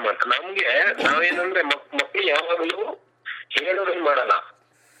ಇನ್ನೊಂದ್ ತರ ಮಾಡ್ತಾರೆ. ನಮ್ಗೆ ನಾವೇನಂದ್ರೆ ಮಕ್ಳು ಯಾವಾಗ್ಲೂ ಹೇಳೋದನ್ನ ಮಾಡಲ್ಲ,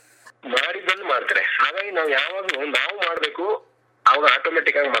 ಮಾಡಿದ್ದನ್ನು ಮಾಡ್ತಾರೆ. ಹಾಗಾಗಿ ನಾವ್ ಯಾವಾಗ್ಲೂ ನಾವು ಮಾಡ್ಬೇಕು, ಅವಾಗ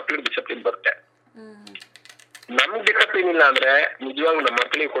ಆಟೋಮೆಟಿಕ್ ಆಗಿ ಮಕ್ಳಿಗೆ ಡಿಸಿಪ್ಲಿನ್ ಬರುತ್ತೆ. ನಮ್ಗ್ ಡಿಸಿಪ್ಲಿನ್ ಇಲ್ಲ ಅಂದ್ರೆ ನಿಜವಾಗ್ಲೂ ನಮ್ಮ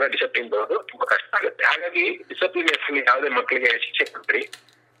ಮಕ್ಕಳಿಗೆ ಕೂಡ ಡಿಸಿಪ್ಲಿನ್ ಬರೋದು ತುಂಬಾ ಕಷ್ಟ ಆಗುತ್ತೆ. ಹಾಗಾಗಿ ಡಿಸಿಪ್ಲಿನ್ ಹೆಸರಲ್ಲಿ ಯಾವುದೇ ಮಕ್ಕಳಿಗೆ ಶಿಕ್ಷೆ ಕೊಡ್ರಿ,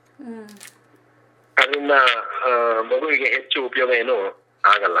 ಅದರಿಂದ ಮಗುವಿಗೆ ಹೆಚ್ಚು ಉಪಯೋಗ ಏನು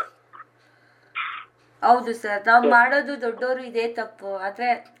ಆಗಲ್ಲ. ಹೌದು ಸರ್, ನಾವ್ ಮಾಡೋದು ದೊಡ್ಡವರು ಇದೇ ತಪ್ಪು, ಆದ್ರೆ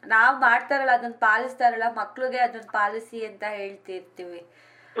ನಾವ್ ಮಾಡ್ತಾರಲ್ಲ ಅದನ್ನ ಪಾಲಿಸ್ತಾರಲ್ಲ, ಮಕ್ಳಿಗೆ ಅದನ್ನ ಪಾಲಿಸಿ ಅಂತ ಹೇಳ್ತಿರ್ತೀವಿ,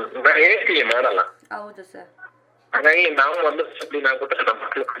 ಮಾಡಲ್ಲ. ಹೌದು ಸರ್. ಹಾಗಾಗಿ ನಾವು ಮೊದಲು ಡಿಸಿಪ್ಲಿನ್ ಆಗ್ಬಿಟ್ರೆ ನಮ್ಮ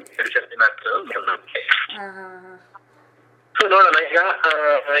ಮಕ್ಕಳು ಡಿಸಿಪ್ಲಿನ್ ಆಗ್ತದೆ. ಸೊ ನೋಡೋಣ, ಈಗ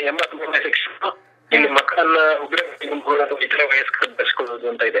 83ನೇ ಸೆಕ್ಷನ್ ಇಲ್ಲಿ ಮಕ್ಕಳನ್ನ ಉಗ್ರಗಾಮಿ ಗುಂಪುಗಳು ಇತರ ವಯಸ್ಕರ ಬೆಳೆಸ್ಕೊಳ್ಳೋದು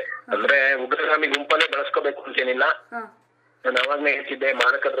ಅಂತ ಇದೆ. ಅಂದ್ರೆ ಉಗ್ರಗಾಮಿ ಗುಂಪನ್ನೇ ಬೆಳೆಸ್ಕೋಬೇಕು ಅಂತೇನಿಲ್ಲ. ನಾನು ಅವಾಗ್ಲೇ ಹೇಳ್ತಿದ್ದೆ,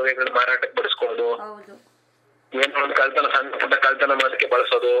 ಮಾದಕ ದ್ರವ್ಯಗಳ ಮಾರಾಟಕ್ಕೆ ಬಳಸ್ಕೊಳ್ಳೋದು, ಏನೋ ಒಂದು ಸಣ್ಣ ಪುಟ್ಟ ಕಳ್ತನ ಮಾಡೋದಕ್ಕೆ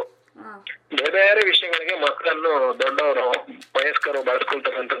ಬಳಸೋದು, ಬೇರೆ ಬೇರೆ ವಿಷಯಗಳಿಗೆ ಮಕ್ಕಳನ್ನು ದೊಡ್ಡವರು ವಯಸ್ಕರು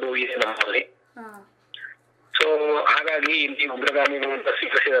ಬಳಸ್ಕೊಳ್ತಕ್ಕಂಥದ್ದು ಇದೆ ನಮ್ಮಲ್ಲಿ. ಸೊ ಹಾಗಾಗಿ ಇಲ್ಲಿ ಉಗ್ರಗಾಮಿಗಳು ಅಂತ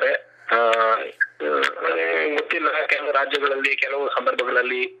ಸ್ವೀಕರಿಸಿದರೆ ಗೊತ್ತಿಲ್ಲ, ಕೆಲವು ರಾಜ್ಯಗಳಲ್ಲಿ ಕೆಲವು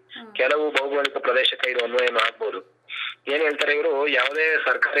ಸಂದರ್ಭಗಳಲ್ಲಿ ಕೆಲವು ಭೌಗೋಳಿಕ ಪ್ರದೇಶಕ್ಕೆ ಇದು ಅನ್ವಯನ ಆಗ್ಬೋದು. ಏನ್ ಹೇಳ್ತಾರೆ ಇವರು, ಯಾವುದೇ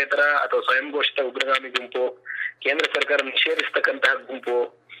ಸರ್ಕಾರೇತರ ಅಥವಾ ಸ್ವಯಂ ಘೋಷಿತ ಉಗ್ರಗಾಮಿ ಗುಂಪು, ಕೇಂದ್ರ ಸರ್ಕಾರ ನಿಷೇಧಿಸ್ತಕ್ಕಂತಹ ಗುಂಪು,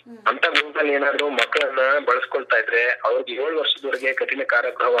 ಅಂತ ಗುಂಪಲ್ಲಿ ಏನಾದ್ರು ಮಕ್ಕಳನ್ನ ಬಳಸ್ಕೊಳ್ತಾ ಇದ್ರೆ ಅವ್ರಿಗೆ 7 ವರ್ಷದವರೆಗೆ ಕಠಿಣ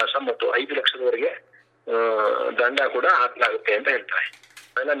ಕಾರಾಗೃಹವಾಸ ಮತ್ತು 5 ಲಕ್ಷದವರೆಗೆ ದಂಡ ಕೂಡ ಹಾಕಲಾಗುತ್ತೆ ಅಂತ ಹೇಳ್ತಾರೆ.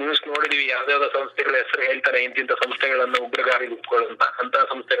 ಎಲ್ಲ ನ್ಯೂಸ್ ನೋಡಿದೀವಿ, ಯಾವ್ದಾವ್ದೋ ಸಂಸ್ಥೆಗಳ ಹೆಸರು ಹೇಳ್ತಾರೆ, ಇಂತಿಂತ ಸಂಸ್ಥೆಗಳನ್ನ ಉಗ್ರಗಾಮಿ ಗುಂಪುಗಳು ಅಂತ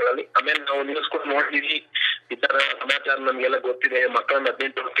ಸಂಸ್ಥೆಗಳಲ್ಲಿ. ಆಮೇಲೆ ನಾವು ನ್ಯೂಸ್ ಕೂಡ ನೋಡಿದೀವಿ, ಈ ತರ ಸಮಾಚಾರ ನಮ್ಗೆಲ್ಲ ಗೊತ್ತಿದೆ. ಮಕ್ಕಳನ್ನ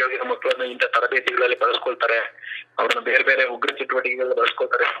 18 ವರ್ಷ ಕೆಳಗಿರೋ ಮಕ್ಕಳನ್ನ ಇಂಥ ತರಬೇತಿಗಳಲ್ಲಿ ಬಳಸ್ಕೊಳ್ತಾರೆ, ಅವ್ರನ್ನ ಬೇರೆ ಬೇರೆ ಉಗ್ರ ಚಟುವಟಿಕೆಗಳಲ್ಲಿ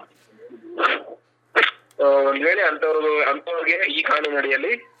ಬಳಸ್ಕೊಳ್ತಾರೆ. ಒಂದ್ ವೇಳೆ ಅಂತವ್ರಿಗೆ ಈ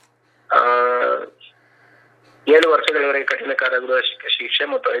ಕಾನೂನಡಿಯಲ್ಲಿ 7 ವರ್ಷಗಳವರೆಗೆ ಕಠಿಣ ಕಾರಾಗೃಹ ಶಿಕ್ಷೆ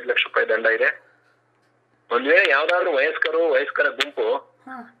ಮತ್ತು 5 ಲಕ್ಷ ರೂಪಾಯಿ ದಂಡ ಇದೆ. ಒಂದ್ ವೇಳೆ ಯಾವ್ದಾದ್ರು ವಯಸ್ಕರ ಗುಂಪು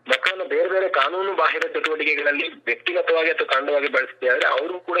ಮಕ್ಕಳನ್ನು ಬೇರೆ ಬೇರೆ ಕಾನೂನು ಬಾಹಿರ ಚಟುವಟಿಕೆಗಳಲ್ಲಿ ವ್ಯಕ್ತಿಗತವಾಗಿ ಅಥವಾ ತಂಡವಾಗಿ ಬಳಸ್ತಿದೆ ಆದ್ರೆ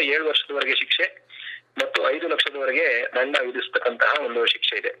ಅವರು ಕೂಡ 7 ವರ್ಷದವರೆಗೆ ಶಿಕ್ಷೆ ಮತ್ತು 5 ಲಕ್ಷದವರೆಗೆ ದಂಡ ವಿಧಿಸ್ತಕ್ಕಂತಹ ಒಂದು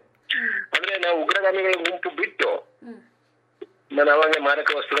ಶಿಕ್ಷೆ ಇದೆ. ಅಂದ್ರೆ ನಾವು ಉಗ್ರಗಾಮಿಗಳ ಗುಂಪು ಬಿಟ್ಟು, ನಾನು ಅವಾಗ ಮಾರಕ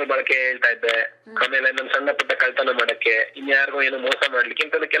ವಸ್ತುಗಳ ಬಳಕೆ ಹೇಳ್ತಾ ಇದ್ದೆ, ಆಮೇಲೆ ನನ್ನ ಸಣ್ಣ ಪುಟ್ಟ ಕಳ್ತನ ಮಾಡಕ್ಕೆ, ಇನ್ಯಾರಿಗೋ ಏನೋ ಮೋಸ ಮಾಡ್ಲಿಕ್ಕೆ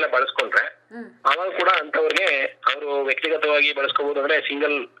ಇಂಥದಕ್ಕೆಲ್ಲ ಬಳಸ್ಕೊಂಡ್ರೆ ಅವಾಗ ಕೂಡ ಅಂತವ್ರಿಗೆ ಅವರು ವ್ಯಕ್ತಿಗತವಾಗಿ ಬಳಸ್ಕೋಬಹುದು. ಅಂದ್ರೆ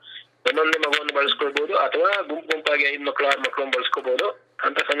ಸಿಂಗಲ್ ಒಂದೊಂದೇ ಮಗುವನ್ನು ಬಳಸ್ಕೊಳ್ಬಹುದು, ಅಥವಾ ಗುಂಪಾಗಿ 5 ಮಕ್ಕಳು 6 ಮಕ್ಕಳನ್ನು ಬಳಸ್ಕೋಬಹುದು.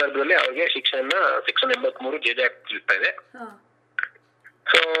 ಅಂತ ಸಂದರ್ಭದಲ್ಲಿ ಅವ್ರಿಗೆ ಶಿಕ್ಷೆಯನ್ನ ಸೆಕ್ಷನ್ 83 ಜೆ.ಜೆ. ಆಗ್ತಾ ಇದೆ.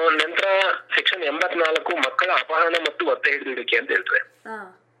 ಸೊ ನಂತರ ಸೆಕ್ಷನ್ 84 ಮಕ್ಕಳ ಅಪಹರಣ ಮತ್ತು ಒತ್ತೆ ಹಿಡಿದಿಡುವಿಕೆ ಅಂತ ಹೇಳ್ತದೆ.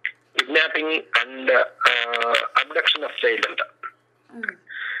 Kidnapping and abduction of child ಅಂತ.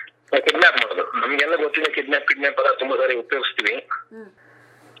 ಕಿಡ್ನಾಪ್ ಮಾಡೋದು ನಮ್ಗೆಲ್ಲ ಗೊತ್ತಿದೆ, ಕಿಡ್ನಾಪ್ ಅದ ತುಂಬಾ ಸಾರಿ ಉಪಯೋಗಿಸ್ತೀವಿ.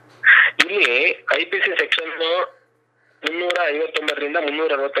 ಇಲ್ಲಿ IPC ಸೆಕ್ಷನ್ 359ರಿಂದ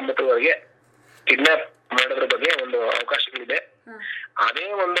 369ವರೆಗೆ ಕಿಡ್ನಾಪ್ ಮಾಡೋದ್ರ ಬಗ್ಗೆ ಒಂದು ಅವಕಾಶಗಳಿದೆ. ಅದೇ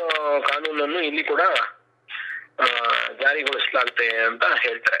ಒಂದು ಕಾನೂನನ್ನು ಇಲ್ಲಿ ಕೂಡ ಜಾರಿಗೊಳಿಸಲಾಗುತ್ತೆ ಅಂತ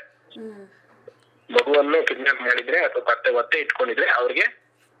ಹೇಳ್ತಾರೆ. ಮಗುವನ್ನು ಕಿಡ್ನಾಪ್ ಮಾಡಿದ್ರೆ ಅಥವಾ ಒತ್ತೆ ಇಟ್ಕೊಂಡಿದ್ರೆ ಅವ್ರಿಗೆ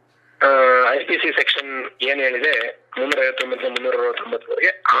IPC ಸೆಕ್ಷನ್ ಏನ್ ಹೇಳಿದೆ 359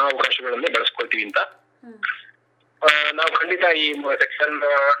 369ವರೆಗೆ ಆ ಅವಕಾಶಗಳನ್ನೇ ಬಳಸ್ಕೊಳ್ತೀವಿ ಅಂತ. ನಾವು ಖಂಡಿತ ಈ ಸೆಕ್ಷನ್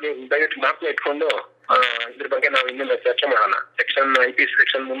ದಯವಿಟ್ಟು ಜ್ಞಾಪಕ ಇಟ್ಕೊಂಡು ಇದ್ರ ಬಗ್ಗೆ ನಾವು ಇನ್ನೊಂದು ಚರ್ಚೆ ಮಾಡೋಣ. IPC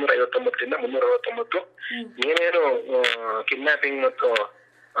ಸೆಕ್ಷನ್ 359ರಿಂದ 369 ಏನೇನು ಕಿಡ್ನಾಪಿಂಗ್ ಮತ್ತು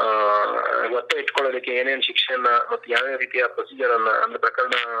ಒತ್ತೆ ಇಟ್ಕೊಳ್ಳೋದಕ್ಕೆ ಏನೇನು ಶಿಕ್ಷೆಯನ್ನ ಮತ್ತು ಯಾವ್ಯಾವ ರೀತಿಯ ಪ್ರೊಸೀಜರ್ ಅನ್ನ ಅಂದ್ರೆ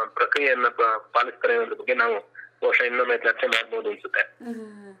ಪ್ರಕ್ರಿಯೆಯನ್ನ ಪಾಲಿಸ್ತಾರೆ ಅನ್ನೋದ್ರ ಬಗ್ಗೆ ನಾವು ಬಹುಶಃ ಇನ್ನೊಮ್ಮೆ ಚರ್ಚೆ ಮಾಡ್ಬೋದು ಅನ್ಸುತ್ತೆ.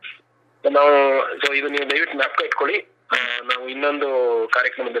 ನಾವು ಇದು ನೀವು ದಯವಿಟ್ಟು ಜ್ಞಾಪಕ ಇಟ್ಕೊಳ್ಳಿ. ನಾವು ಇನ್ನೊಂದು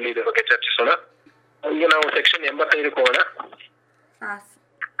ಕಾರ್ಯಕ್ರಮದಲ್ಲಿ ಇದ್ರ ಬಗ್ಗೆ ಚರ್ಚಿಸೋಣ. ಈಗ ನಾವು ಸೆಕ್ಷನ್ 85 ಹೋಗೋಣ.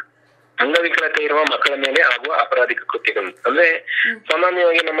 ಅಂಗವಿಕಲತೆ ಇರುವ ಮಕ್ಕಳ ಮೇಲೆ ಆಗುವ ಅಪರಾಧಿಕ ಕೃತ್ಯಗಳು. ಅಂದ್ರೆ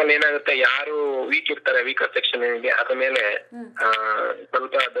ಸಾಮಾನ್ಯವಾಗಿ ನಮ್ಮಲ್ಲಿ ಏನಾಗುತ್ತೆ, ಯಾರು ವೀಕ್ ಇರ್ತಾರೆ, ವೀಕರ್ ಸೆಕ್ಷನ್ ಗೆ ಅದ ಮೇಲೆ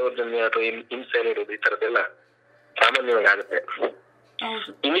ಸ್ವಲ್ಪ ದೌರ್ಜನ್ಯ ಅಥವಾ ಹಿಂಸೆ ಇರುವುದು, ಈ ತರದೆಲ್ಲ ಸಾಮಾನ್ಯವಾಗಿ ಆಗುತ್ತೆ.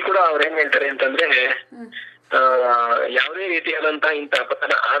 ಇಲ್ಲಿ ಕೂಡ ಅವ್ರ ಏನ್ ಹೇಳ್ತಾರೆ ಅಂತಂದ್ರೆ, ಯಾವುದೇ ರೀತಿಯಾದಂತಹ ಇಂತ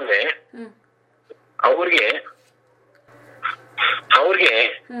ಅಪರಾಧ ಆದ್ರೆ ಅವ್ರಿಗೆ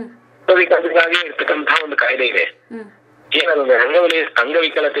ಅಂಗವಿಕಲತೆಗಾಗಿ ಇರ್ತಕ್ಕಂತಹ ಒಂದು ಕಾಯ್ದೆ ಇದೆ. ಏನಂದ್ರೆ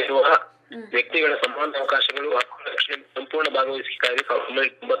ಅಂಗವಿಕಲತೆ ಇರುವ ವ್ಯಕ್ತಿಗಳ ಸಮಾನ ಅವಕಾಶಗಳು ಸಂಪೂರ್ಣ ಭಾಗವಹಿಸಿ ಕಾಯ್ದೆ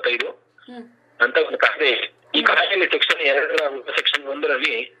 1995 ಅಂತ ಒಂದು ಕಾಯ್ದೆ ಇದೆ. ಈ ಕಾಯ್ದೆಯಲ್ಲಿ ಸೆಕ್ಷನ್ 2 ಸೆಕ್ಷನ್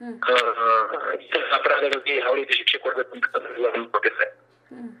 1ರಲ್ಲಿ ಅಪರಾಧಗಳಿಗೆ ಯಾವ ರೀತಿ ಶಿಕ್ಷೆ ಕೊಡ್ಬೇಕು ಅಂತ ಕೊಟ್ಟಿದ್ದಾರೆ.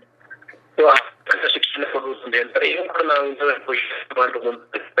 ಶಿಕ್ಷಣ ಕೊಡುವುದು ಅಂತ ಹೇಳ್ತಾರೆ. ಇದನ್ನು ಕೂಡ ನಾವು ಮಾಡಬಹುದು.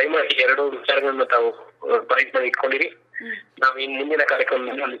 ದಯಮಾಡಿ 2 ವಿಚಾರಗಳನ್ನ ತಾವು ಪಾಯಿಂಟ್ ಮಾಡಿ ಇಟ್ಕೊಂಡಿರಿ. ನಾವು ಇನ್ ಮುಂದಿನ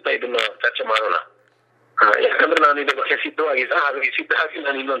ಕಾರ್ಯಕ್ರಮದಲ್ಲಿ ಒಂದು ಇದನ್ನ ಚರ್ಚೆ ಮಾಡೋಣ. ಯಾಕಂದ್ರೆ ನಾನು ಇದ್ರ ಬಗ್ಗೆ ಸಿದ್ಧವಾಗಿದ್ದ, ಹಾಗಾಗಿ ಸಿದ್ಧವಾಗಿ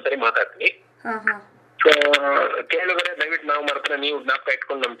ನಾನು ಇನ್ನೊಂದ್ಸರಿ ಮಾತಾಡ್ತೀನಿ. ಕೇಳುಗರೆ ದಯವಿಟ್ಟು ನಾವು ಮಾಡ್ತಾರೆ, ನೀವು ಜ್ಞಾಪಕ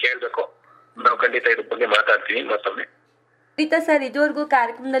ಇಟ್ಕೊಂಡು ನಮ್ಗೆ ಕೇಳ್ಬೇಕು. ನಾವು ಖಂಡಿತ ಇದ್ರ ಬಗ್ಗೆ ಮಾತಾಡ್ತೀವಿ ಮತ್ತೊಮ್ಮೆ. ಖಂಡಿತ ಸರ್, ಇದುವರೆಗೂ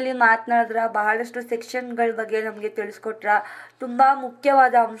ಕಾರ್ಯಕ್ರಮದಲ್ಲಿ ಮಾತನಾಡಿದ್ರ, ಬಹಳಷ್ಟು ಸೆಕ್ಷನ್ಗಳ ಬಗ್ಗೆ ನಮಗೆ ತಿಳಿಸ್ಕೊಟ್ರ, ತುಂಬ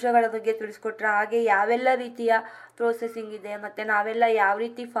ಮುಖ್ಯವಾದ ಅಂಶಗಳ ಬಗ್ಗೆ ತಿಳಿಸ್ಕೊಟ್ರ. ಹಾಗೆ ಯಾವೆಲ್ಲ ರೀತಿಯ ಪ್ರೋಸೆಸಿಂಗ್ ಇದೆ, ಮತ್ತು ನಾವೆಲ್ಲ ಯಾವ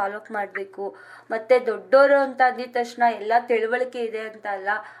ರೀತಿ ಫಾಲೋಅಪ್ ಮಾಡಬೇಕು, ಮತ್ತು ದೊಡ್ಡವರು ಅಂತ ಅಂದಿದ ತಕ್ಷಣ ಎಲ್ಲ ತಿಳುವಳಿಕೆ ಇದೆ ಅಂತ ಅಲ್ಲ,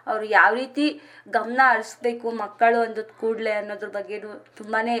 ಅವರು ಯಾವ ರೀತಿ ಗಮನ ಹರಿಸ್ಬೇಕು ಮಕ್ಕಳು ಅಂದದ ಕೂಡಲೇ ಅನ್ನೋದ್ರ ಬಗ್ಗೆ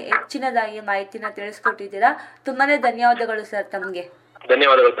ತುಂಬಾ ಹೆಚ್ಚಿನದಾಗಿ ಮಾಹಿತಿನ ತಿಳಿಸ್ಕೊಟ್ಟಿದ್ದೀರಾ. ತುಂಬಾ ಧನ್ಯವಾದಗಳು ಸರ್ ತಮಗೆ.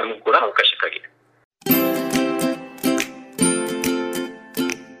 ಧನ್ಯವಾದಗಳು ತಮಗೂ ಕೂಡ ಅವಕಾಶಕ್ಕಾಗಿ.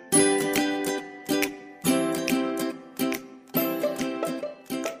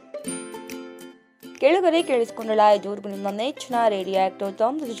 ಕೇಳುಗರೆ ಕೇಳಿಸಿಕೊಂಡಳ, ಇದುವರೆಗೂ ನಿಮ್ಮ ನೆಚ್ಚಿನ ರೇಡಿಯೋ ಆಕ್ಟಿವ್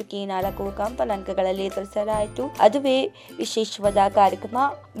 94 ಕಂಪನಾಂಕಗಳಲ್ಲಿ ತರಿಸಲಾಯಿತು. ಅದುವೇ ವಿಶೇಷವಾದ ಕಾರ್ಯಕ್ರಮ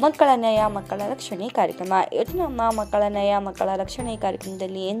ಮಕ್ಕಳ ನ್ಯಾಯ ಮಕ್ಕಳ ರಕ್ಷಣೆ ಕಾರ್ಯಕ್ರಮ. ಇವತ್ತು ನಮ್ಮ ಮಕ್ಕಳ ನ್ಯಾಯ ಮಕ್ಕಳ ರಕ್ಷಣೆ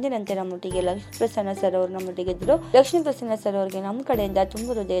ಕಾರ್ಯಕ್ರಮದಲ್ಲಿ ಎಂದಿನಂತೆ ನಮ್ಮೊಟ್ಟಿಗೆ ಲಕ್ಷ್ಮೀ ಪ್ರಸನ್ನ ಸರ್ ಅವರು ನಮ್ಮೊಟ್ಟಿಗೆ ಇದ್ರು. ಲಕ್ಷ್ಮೀ ಪ್ರಸನ್ನ ಸರ್ ಅವರಿಗೆ ನಮ್ಮ ಕಡೆಯಿಂದ ತುಂಬ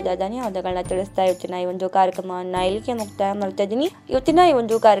ಹೃದಯದ ಧನ್ಯವಾದಗಳನ್ನ ತಿಳಿಸ್ತಾ ಇವತ್ತಿನ ಈ ಒಂದು ಕಾರ್ಯಕ್ರಮವನ್ನ ಇಲ್ಲಿಗೆ ಮುಕ್ತಾಯ ಮಾಡ್ತಾ ಇದ್ದೀನಿ. ಇವತ್ತಿನ ಈ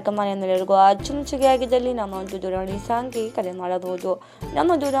ಒಂದು ಕಾರ್ಯಕ್ರಮ ನಿಮ್ಮೆಲ್ಲರಿಗೂ ಅಚ್ಚುಮೆಚ್ಚುಗೆ ಆಗಿದ್ದಲ್ಲಿ ನಮ್ಮ ಒಂದು ದೂರವಾಣಿ ಸಂಖ್ಯೆ ಕರೆ ಮಾಡಬಹುದು.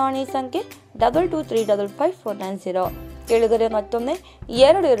 ನಮ್ಮ ದೂರವಾಣಿ ಸಂಖ್ಯೆ 22355490. ಕೇಳುಗರೆ ಮತ್ತೊಮ್ಮೆ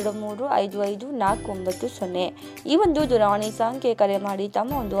 22355490. ಈ ಒಂದು ದೂರವಾಣಿ ಸಂಖ್ಯೆ ಕರೆ ಮಾಡಿ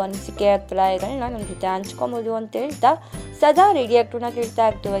ತಮ್ಮ ಒಂದು ಅನಿಸಿಕೆ ಅಭಿಪ್ರಾಯಗಳನ್ನ ನಮ್ಮ ಜೊತೆ ಹಂಚ್ಕೊಬೋದು ಅಂತ ಹೇಳ್ತಾ, ಸದಾ ರೇಡಿಯೋ ಆಕ್ಟಿವ್ನ ಕೇಳ್ತಾ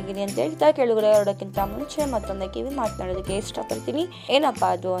ಆಕ್ಟಿವ್ ಆಗಿರಿ ಅಂತ ಹೇಳ್ತಾ, ಕೇಳುಗರೆ ಹೊರಡೋಕ್ಕಿಂತ ಮುಂಚೆ ಮತ್ತೊಮ್ಮೆ ಕಿವಿ ಮಾತನಾಡೋದಕ್ಕೆ ಇಷ್ಟಪಡ್ತೀನಿ. ಏನಪ್ಪಾ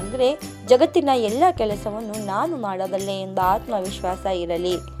ಅದು ಅಂದರೆ, ಜಗತ್ತಿನ ಎಲ್ಲ ಕೆಲಸವನ್ನು ನಾನು ಮಾಡಬಲ್ಲೆ ಎಂಬ ಆತ್ಮವಿಶ್ವಾಸ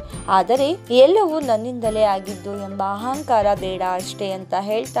ಇರಲಿ, ಆದರೆ ಎಲ್ಲವೂ ನನ್ನಿಂದಲೇ ಆಗಿದ್ದು ಎಂಬ ಅಹಂಕಾರ ಬೇಡ ಅಷ್ಟೇ ಅಂತ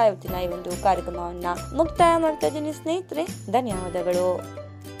ಹೇಳ್ತಾ ಇವತ್ತಿನ ಈ ಒಂದು ಕಾರ್ಯಕ್ರಮವನ್ನ ಮುಕ್ತಾಯ ಮಾಡ್ತಾ ಇದ್ದೀನಿ ಸ್ನೇಹಿತರೆ. ಧನ್ಯವಾದಗಳು.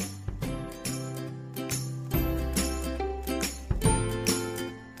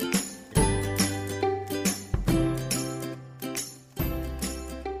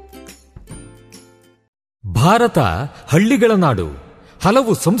 ಭಾರತ ಹಳ್ಳಿಗಳ ನಾಡು,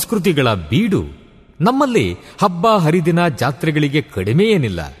 ಹಲವು ಸಂಸ್ಕೃತಿಗಳ ಬೀಡು. ನಮ್ಮಲ್ಲಿ ಹಬ್ಬ ಹರಿದಿನ ಜಾತ್ರೆಗಳಿಗೆ ಕಡಿಮೆ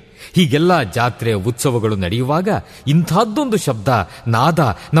ಏನಿಲ್ಲ. ಹೀಗೆಲ್ಲ ಜಾತ್ರೆ ಉತ್ಸವಗಳು ನಡೆಯುವಾಗ ಇಂಥದ್ದೊಂದು ಶಬ್ದ ನಾದ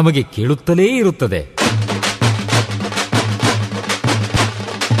ನಮಗೆ ಕೇಳುತ್ತಲೇ ಇರುತ್ತದೆ.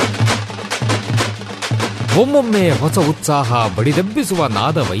 ಒಮ್ಮೊಮ್ಮೆ ಹೊಸ ಉತ್ಸಾಹ ಬಡಿದೆಬ್ಬಿಸುವ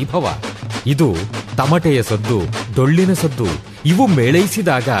ನಾದ ವೈಭವ. ಇದು ತಮಟೆಯ ಸದ್ದು, ಡೊಳ್ಳಿನ ಸದ್ದು. ಇವು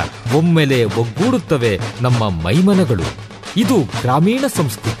ಮೇಳೈಸಿದಾಗ ಒಮ್ಮೆಲೆ ಒಗ್ಗೂಡುತ್ತವೆ ನಮ್ಮ ಮೈಮನಗಳು. ಇದು ಗ್ರಾಮೀಣ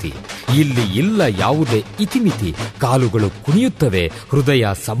ಸಂಸ್ಕೃತಿ. ಇಲ್ಲಿ ಇಲ್ಲ ಯಾವುದೇ ಇತಿಮಿತಿ. ಕಾಲುಗಳು ಕುಣಿಯುತ್ತವೆ, ಹೃದಯ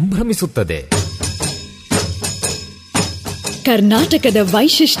ಸಂಭ್ರಮಿಸುತ್ತದೆ. ಕರ್ನಾಟಕದ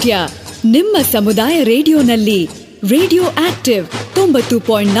ವೈಶಿಷ್ಟ್ಯ ನಿಮ್ಮ ಸಮುದಾಯ ರೇಡಿಯೋನಲ್ಲಿ. Radio active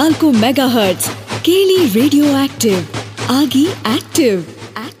 90.4 megahertz. ಕೇಳಿ ರೇಡಿಯೋ ಆಕ್ಟಿವ್, ಆಗಿ ಆಕ್ಟಿವ್.